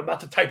 right? And I'm not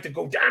the type to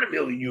go down a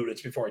million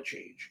units before I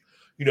change.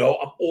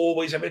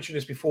 I mentioned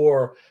this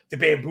before, the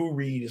bamboo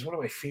read is one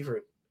of my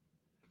favorite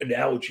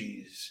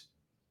analogies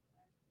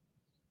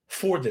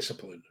for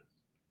discipline.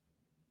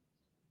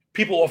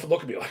 People often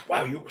look at me like,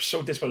 wow, you were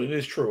so disciplined. It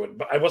is true.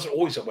 But I wasn't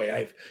always that way. I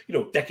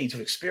have, decades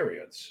of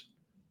experience,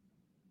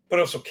 but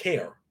I also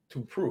care to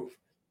improve.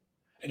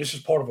 And this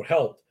is part of what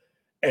helped.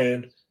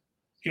 And,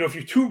 if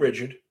you're too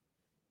rigid,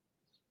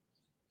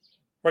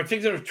 right,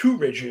 things that are too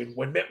rigid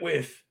when met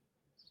with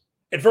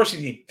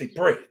adversity, they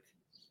break,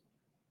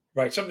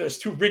 right? Something that's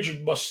too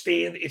rigid must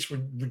stand its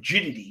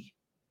rigidity.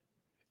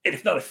 And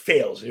if not, it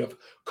fails. You have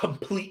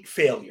complete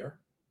failure,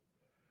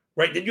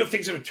 right? Then you have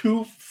things that are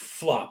too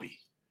floppy.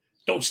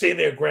 Don't stand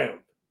their ground.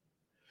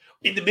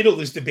 In the middle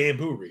is the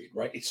bamboo reed,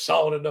 right? It's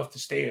solid enough to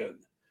stand,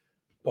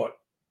 but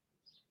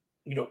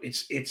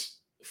it's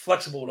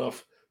flexible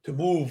enough to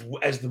move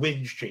as the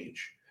winds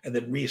change and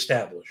then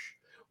reestablish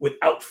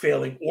without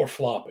failing or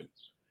flopping.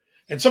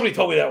 And somebody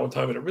told me that one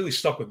time, and it really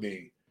stuck with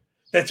me.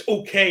 That's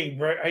okay,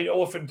 right? I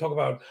often talk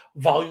about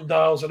volume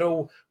dials. I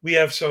know we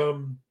have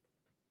some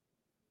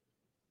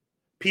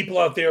people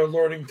out there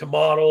learning to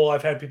model.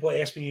 I've had people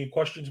ask me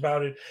questions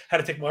about it, how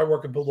to take my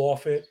work and build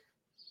off it.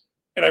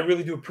 And I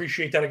really do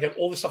appreciate that. Again,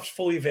 all this stuff's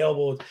fully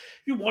available. If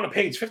you want to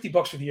pay, it's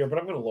 $50 for the year, but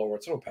I'm going to lower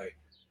it, so don't pay.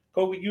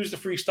 Go use the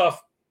free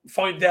stuff,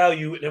 find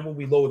value, and then when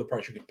we lower the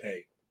price, you can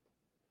pay.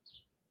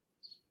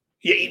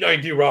 Yeah,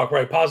 E9D Rock,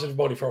 right? Positive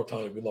money for our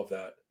time. We love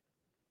that.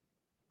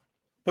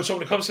 But so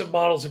when it comes to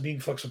models and being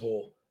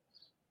flexible,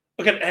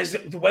 again, as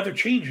the weather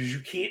changes,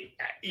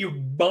 your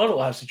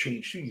model has to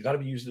change too. You got to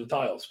be using the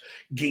dials.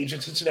 Games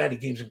in Cincinnati,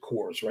 games in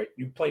Coors, right?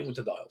 You're playing with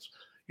the dials.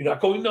 You're not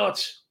going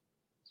nuts.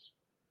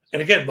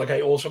 And again, like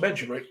I also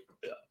mentioned, right,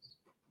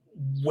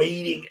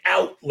 waiting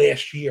out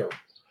last year.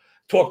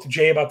 Talked to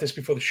Jay about this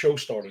before the show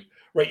started,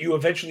 right? You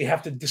eventually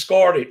have to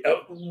discard it,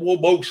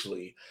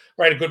 mostly,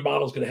 right? A good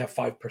model is going to have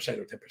 5%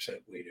 or 10%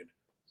 weighted.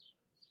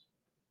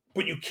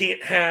 But you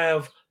can't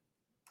have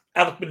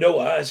Alek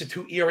Manoah as a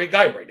 2 ERA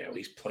guy right now.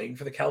 He's playing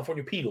for the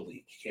California Penal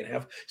League. You can't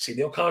have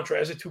Sanil Contra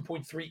as a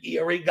 2.3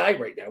 ERA guy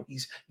right now.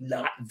 He's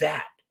not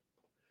that.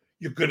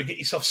 You're going to get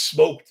yourself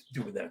smoked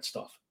doing that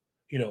stuff,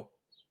 And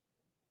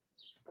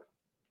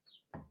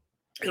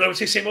I would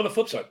say same on the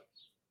flip side.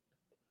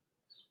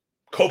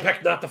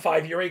 Kopech, not the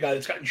 5 ERA guy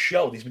that's gotten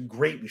shelled. He's been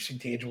great. We've seen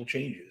tangible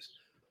changes.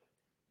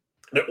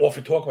 And I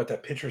often talk about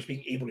that pitchers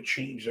being able to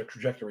change their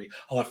trajectory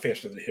a lot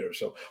faster than the hitter.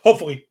 So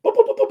hopefully, boop,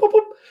 boop, boop, boop,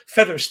 boop,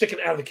 feathers sticking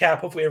out of the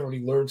cap. Hopefully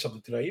everybody learned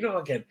something today.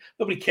 Again,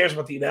 nobody cares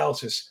about the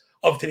analysis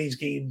of today's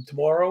game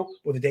tomorrow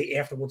or the day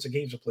after once the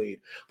games are played.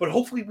 But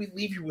hopefully we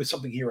leave you with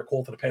something here at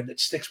Call to the Pen that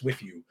sticks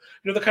with you.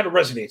 That kind of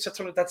resonates.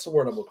 That's the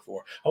word I'm looking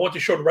for. I want the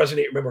show to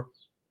resonate. Remember,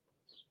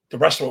 the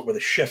restaurant where the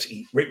chefs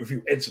eat. Rate,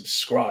 review, and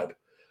subscribe.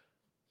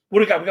 What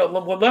do we got? We got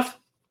one left?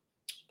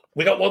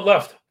 We got one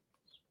left.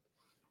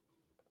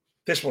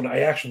 This one, I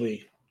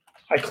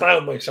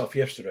clowned myself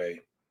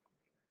yesterday.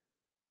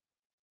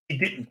 He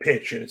didn't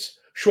pitch, and it's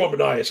Sean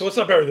Manaea. So let's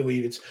not bury the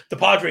lead. It's the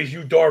Padres,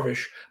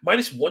 Darvish,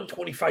 minus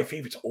 125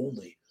 favorites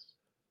only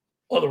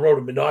on the road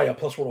to Manaea,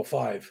 plus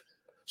 105.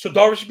 So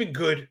Darvish has been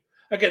good.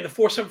 Again, the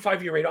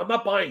 4.75 ERA, I'm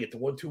not buying it. The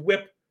 1-2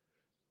 whip.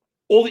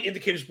 All the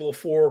indicators below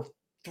 4,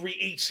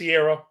 3.8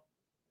 Sierra,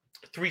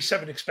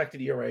 3.7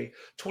 expected ERA,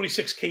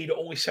 26 K to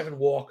only 7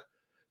 walk,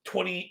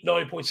 29.7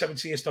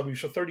 CSW,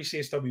 so 30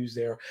 CSWs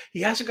there.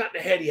 He hasn't gotten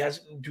ahead. He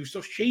hasn't induced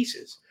those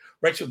chases,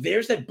 right? So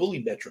there's that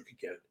bully metric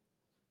again.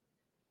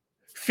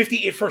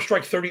 58 first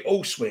strike,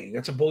 30-0 swing.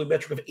 That's a bully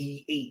metric of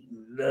 88.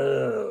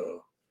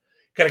 No.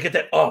 Got to get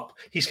that up.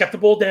 He's kept the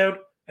ball down,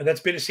 and that's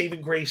been a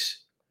saving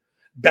grace.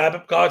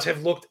 BABIP gods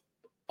have looked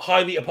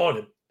highly upon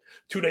him.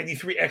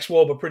 293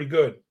 XWOL, but pretty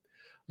good.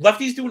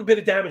 Lefty's doing a bit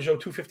of damage, though,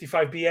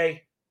 255 BA.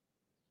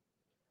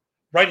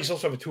 Righties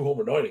also have a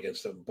 2-homer 9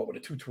 against them, but with a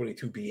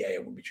 222 BA, I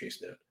wouldn't be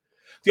chasing that.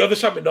 The other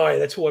side, Manaea,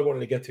 that's who I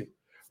wanted to get to.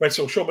 Right,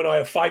 so Sean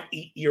Manaea,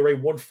 5.8 ERA,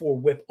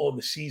 1.4 whip on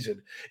the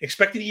season.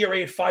 Expected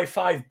ERA at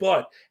 5.5,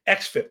 but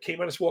XFIP,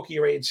 K-minus walk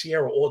ERA and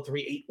Sierra, all at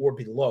 3.8 or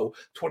below.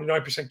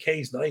 29%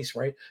 K is nice,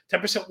 right?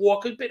 10%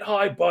 walk, a bit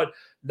high, but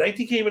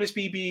 19 K-minus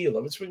BB,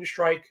 11 swing and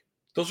strike.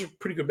 Those are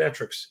pretty good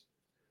metrics.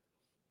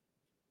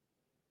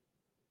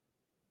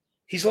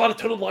 He's a lot of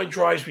tunnel line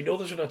drives. We know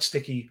those are not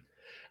sticky.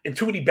 and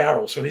too many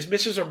barrels. So his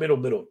misses are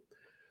middle.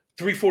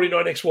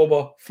 349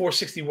 xWOBA,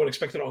 461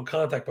 expected on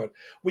contact. But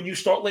when you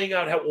start laying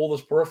out how all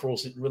those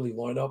peripherals didn't really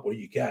line up, what do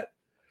you get?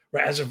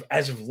 Right, as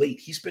of late,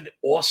 he's been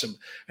awesome.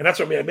 And that's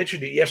what I mean. I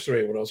mentioned it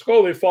yesterday when I was like,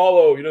 oh, they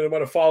follow, they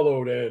might have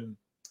followed and,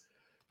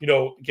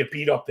 get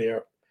beat up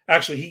there.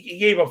 Actually, he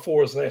gave up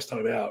 4 his last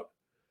time out.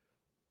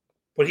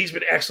 But he's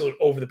been excellent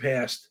over the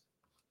past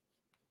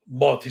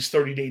month. His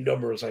 30-day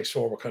numbers I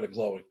saw were kind of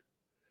glowing.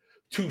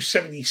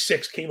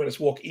 276 came on his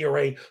walk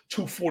ERA,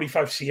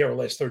 245 Sierra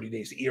last 30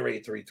 days. The ERA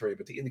at 3.3,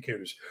 but the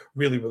indicators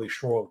really, really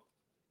strong.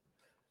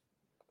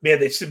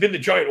 Man, it's been the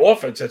Giant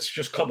offense that's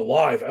just come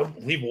alive.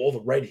 Unbelievable, all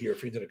the red here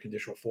if you did a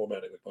conditional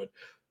formatting.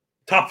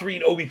 Top 3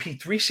 in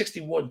OBP,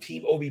 361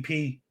 team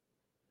OBP,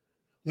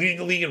 leading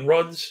the league in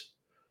runs,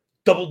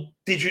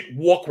 double-digit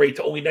walk rate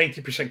to only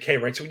 19% K,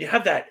 right? So when you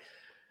have that,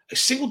 a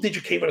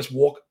single-digit K minus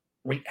walk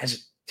rate as a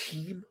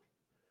team,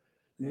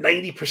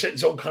 90%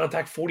 zone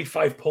contact,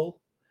 45 pull.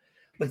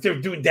 Like they're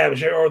doing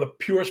damage. They are the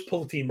purest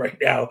pull team right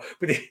now,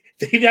 but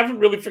they haven't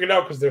really figured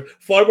out because their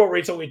fly ball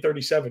rate's only at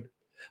 37.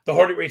 The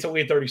hard hit rate's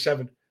only at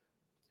 37.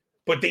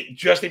 But they've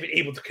been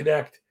able to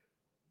connect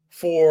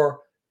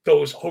for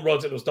those home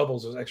runs and those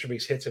doubles, those extra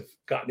base hits have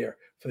gotten there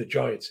for the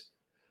Giants.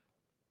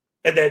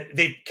 And then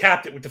they've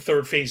capped it with the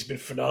third phase. Has been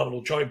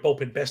phenomenal. Giant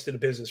bullpen best in the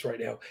business right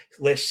now.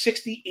 Last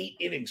 68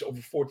 innings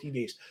over 14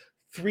 days.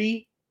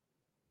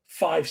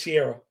 3.5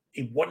 Sierra,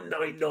 a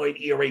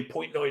 1.99 ERA,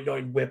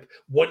 0.99 whip,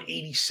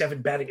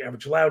 187 batting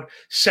average allowed,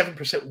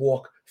 7%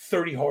 walk,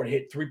 30 hard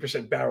hit,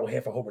 3% barrel,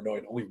 half a homer,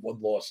 9, only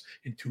 1 loss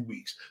in 2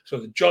 weeks. So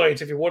the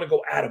Giants, if you want to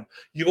go at them,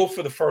 you go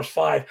for the first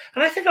 5.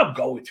 And I think I'm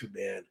going to,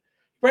 man.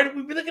 Right?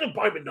 We're really going to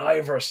buy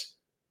Manaea versus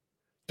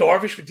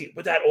Darvish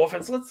with that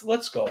offense.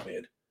 Let's go,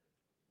 man.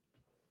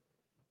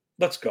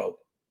 Let's go.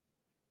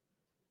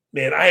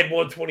 Man, I had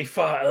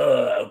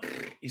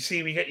 125. You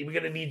see, we're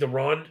going to need to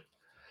run.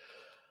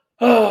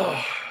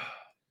 Oh,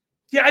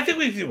 yeah, I think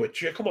we can do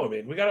it. Come on,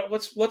 man.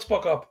 Let's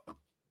buck up.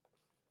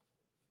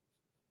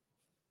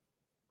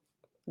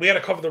 We got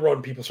to cover the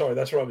run, people. Sorry,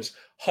 that's what I was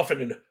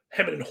huffing and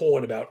hemming and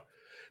hawing about.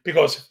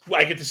 Because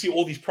I get to see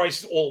all these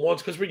prices all at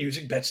once because we're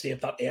using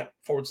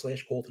betstamp.app/call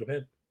to the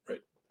pen.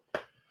 Right.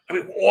 I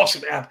mean,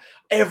 awesome app.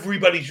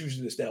 Everybody's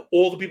using this now.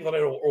 All the people that I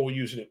know are all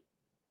using it.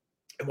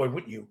 And why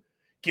wouldn't you?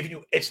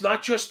 It's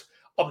not just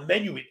a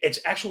menu, it's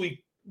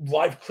actually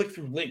live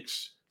click-through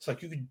links. It's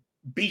like you can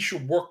base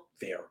your work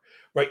there,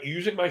 right? You're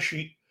using my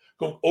sheet,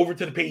 going over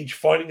to the page,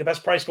 finding the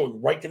best price, going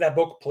right to that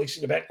book,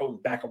 placing the bet, going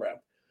back around.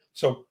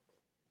 So,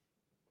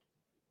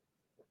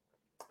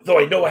 though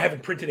I know I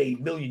haven't printed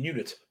 1 million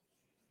units,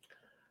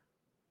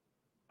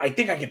 I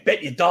think I can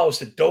bet you dollars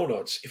to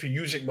donuts if you're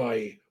using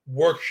my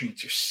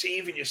worksheets. You're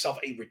saving yourself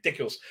a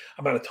ridiculous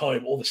amount of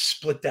time, all the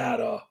split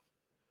data,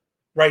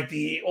 right?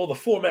 All the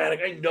formatting.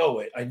 I know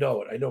it.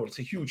 It's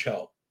a huge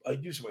help. I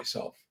use it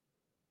myself.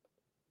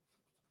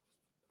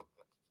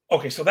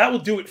 Okay, so that will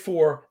do it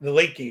for the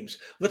late games.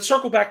 Let's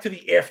circle back to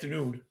the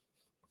afternoon.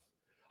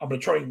 I'm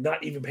going to try and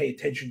not even pay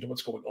attention to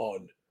what's going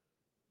on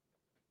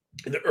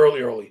in the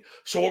early.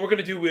 So what we're going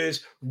to do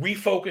is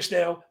refocus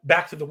now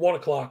back to the 1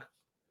 o'clock.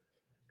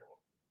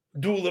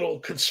 Do a little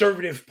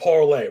conservative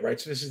parlay, right?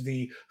 So this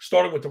is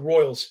starting with the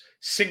Royals,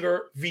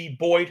 Singer v.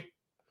 Boyd.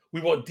 We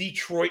want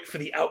Detroit for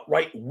the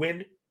outright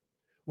win,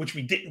 which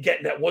we didn't get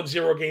in that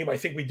 1-0 game. I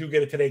think we do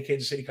get it today.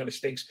 Kansas City kind of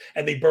stinks,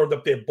 and they burned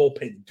up their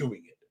bullpen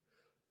doing it.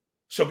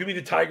 So give me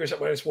the Tigers at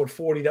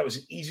 -140. That was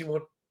an easy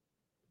one.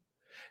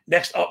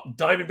 Next up,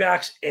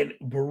 Diamondbacks and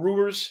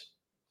Brewers.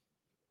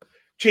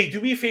 Jay,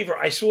 do me a favor.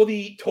 I saw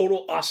the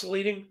total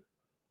oscillating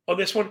on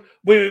this one.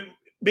 Wait,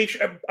 make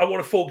sure I want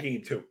a full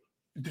game too.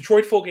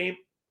 Detroit full game.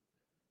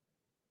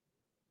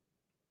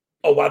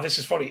 Oh, wow, this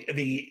is funny.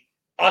 The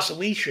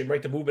oscillation,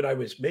 right, the movement I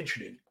was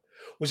mentioning,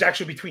 was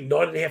actually between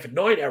 9.5 and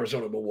 9,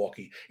 Arizona,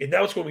 Milwaukee. And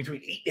now it's going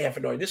between 8.5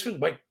 and 9. This one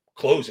might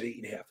close at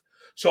 8.5.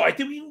 So I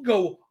think we can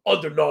go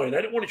under 9.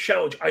 I didn't want to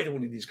challenge either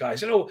one of these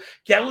guys. I know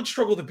Gallen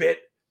struggled a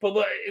bit,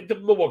 but the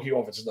Milwaukee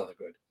offense is nothing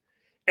good.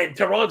 And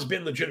Tehran's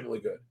been legitimately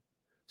good.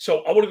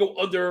 So I want to go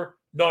under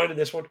 9 in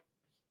this one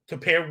to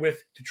pair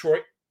with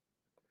Detroit.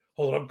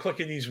 Hold on, I'm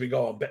clicking these as we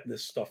go. I'm betting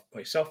this stuff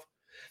myself.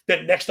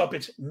 Then next up,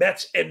 it's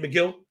Mets and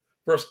McGill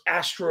versus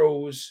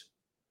Astros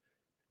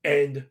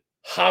and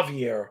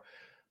Javier.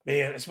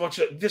 Man,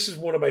 this is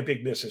one of my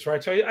big misses,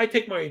 right? So I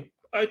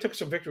took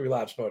some victory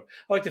laps, but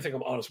I like to think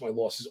I'm honest with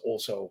my losses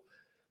also.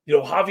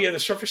 Javier, the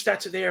surface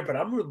stats are there, but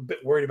I'm a little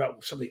bit worried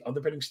about some of the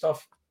underbetting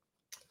stuff.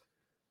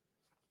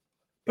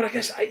 But I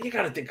guess you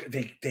got to think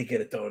they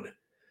get it done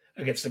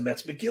against the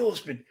Mets. McGill has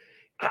been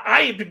 –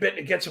 I have been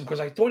betting against him because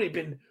I thought he'd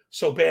been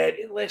so bad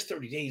in the last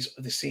 30 days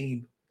of the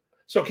same.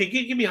 So, okay,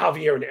 give me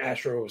Javier and the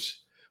Astros.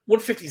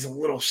 150 is a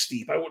little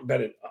steep. I wouldn't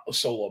bet it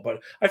solo,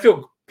 but I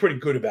feel pretty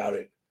good about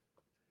it.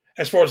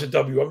 As far as the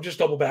W, I'm just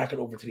double backing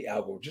over to the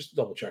algo, just to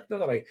double check. Not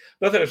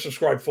that I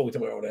subscribe fully to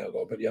my own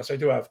algo, but yes, I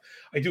do have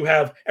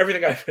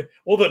everything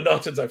all the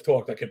nonsense I've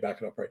talked, I can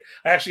back it up right.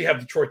 I actually have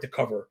Detroit to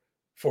cover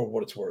for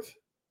what it's worth.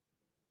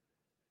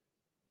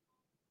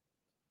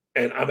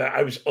 And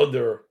I was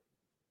under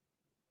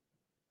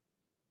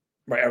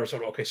Right,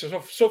 Arizona. Okay, so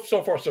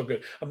far so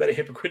good. I'm not a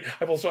hypocrite.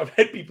 I've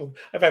had people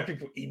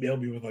email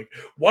me with like,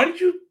 why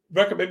did you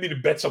recommend me to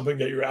bet something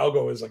that your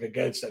algo is like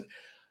against? And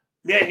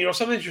man,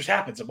 sometimes it just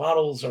happens. The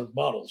models are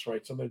models,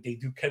 right? Sometimes they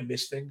do can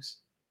miss things.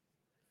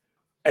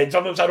 And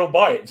sometimes I don't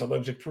buy it. And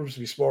sometimes it proves to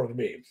be smarter than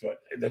me. But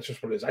that's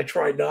just what it is. I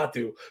try not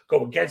to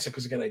go against it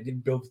because again, I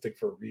didn't build the thing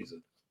for a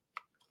reason.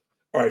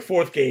 All right,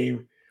 fourth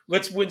game.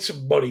 Let's win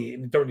some money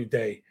during the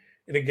day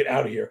and then get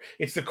out of here.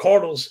 It's the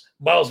Cardinals,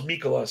 Miles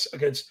Mikolas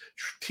against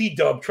T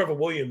Dub, Trevor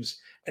Williams,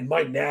 and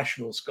my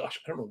Nationals. Gosh,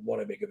 I don't know what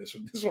I make of this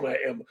one. This one I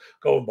am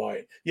going by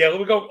it. Yeah, let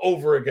me go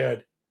over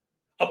again.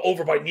 I'm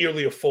over by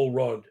nearly a full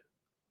run.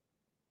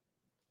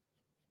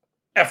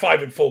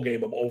 F5 in full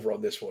game, I'm over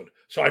on this one.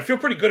 So I feel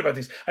pretty good about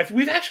these.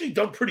 We've actually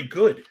done pretty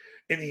good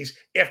in these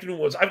afternoon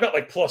ones. I've got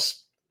like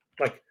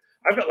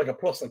I've got like a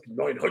plus like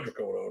 900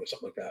 going on or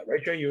something like that,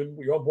 right, Jay? You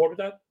on board with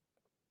that?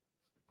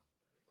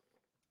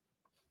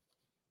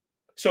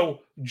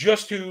 So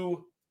just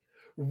to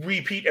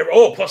repeat,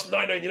 plus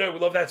 999, we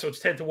love that. So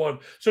it's 10-1.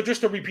 So just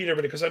to repeat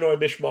everything, because I know I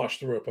mishmashed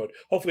through it, but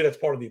hopefully that's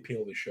part of the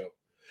appeal of this show.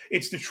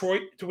 It's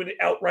Detroit to win it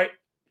outright,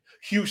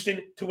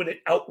 Houston to win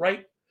it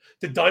outright.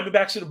 The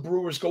Diamondbacks and the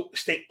Brewers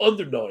stay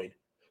under 9.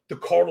 The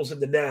Cardinals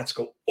and the Nats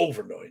go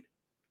over 9.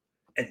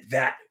 And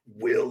that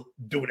will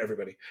do it,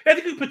 everybody. I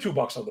think you can put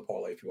 $2 on the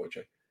parlay if you want,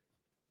 Jay.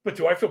 But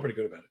I feel pretty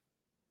good about it.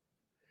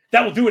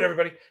 That will do it,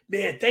 everybody.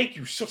 Man, thank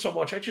you so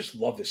much. I just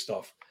love this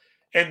stuff.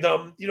 And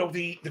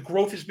the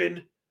growth has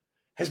been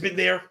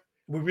there.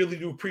 We really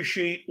do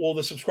appreciate all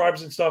the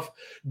subscribers and stuff.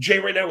 Jay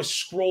right now is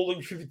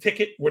scrolling through the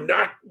ticket. We're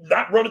not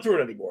running through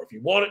it anymore. If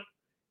you want it,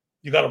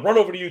 you got to run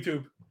over to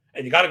YouTube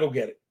and you got to go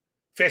get it.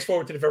 Fast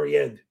forward to the very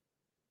end.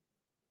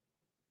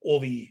 All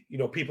the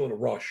people in a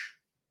rush.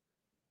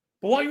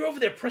 But while you're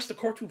over there, press the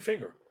cartoon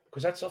finger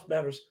because that stuff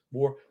matters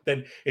more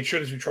than it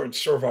should as we try and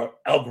serve our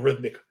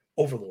algorithmic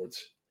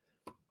overlords.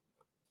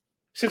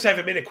 Since I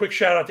haven't made a quick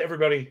shout out to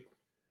everybody,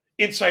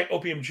 Insight,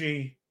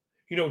 OPMG,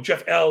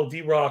 Jeff L,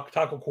 D-Rock,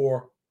 Taco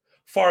Core,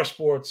 Forest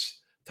Sports,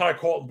 Ty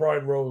Carlton,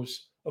 Brian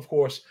Rose, of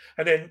course.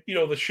 And then,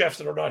 the chefs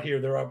that are not here,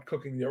 they're out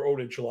cooking their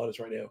own enchiladas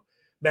right now.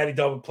 Matty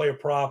Dubbin, Player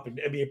Prop, and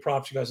NBA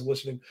Props, you guys are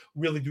listening.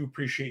 Really do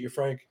appreciate you,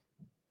 Frank,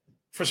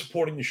 for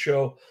supporting the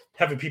show,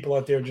 having people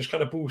out there just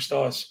kind of boost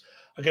us.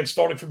 Again,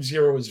 starting from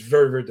zero is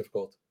very, very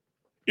difficult.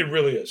 It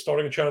really is.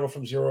 Starting a channel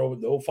from zero with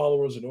no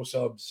followers and no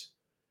subs,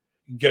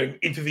 getting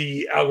into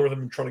the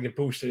algorithm and trying to get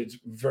boosted, it's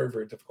very,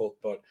 very difficult.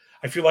 But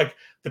I feel like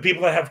the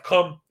people that have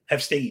come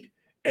have stayed.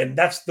 And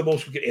that's the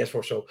most we can ask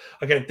for. So,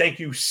 again, thank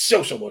you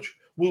so much.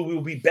 We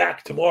will be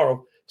back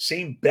tomorrow.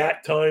 Same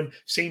bat time,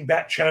 same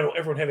bat channel.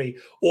 Everyone have an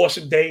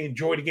awesome day.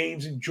 Enjoy the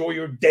games. Enjoy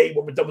your day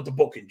when we're done with the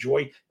book.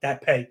 Enjoy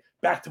that pay.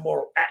 Back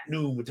tomorrow at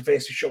noon with the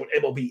fastest show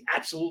in MLB.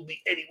 Absolutely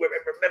anywhere.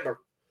 And remember,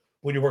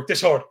 when you work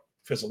this hard, it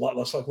feels a lot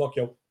less like luck,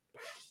 yo.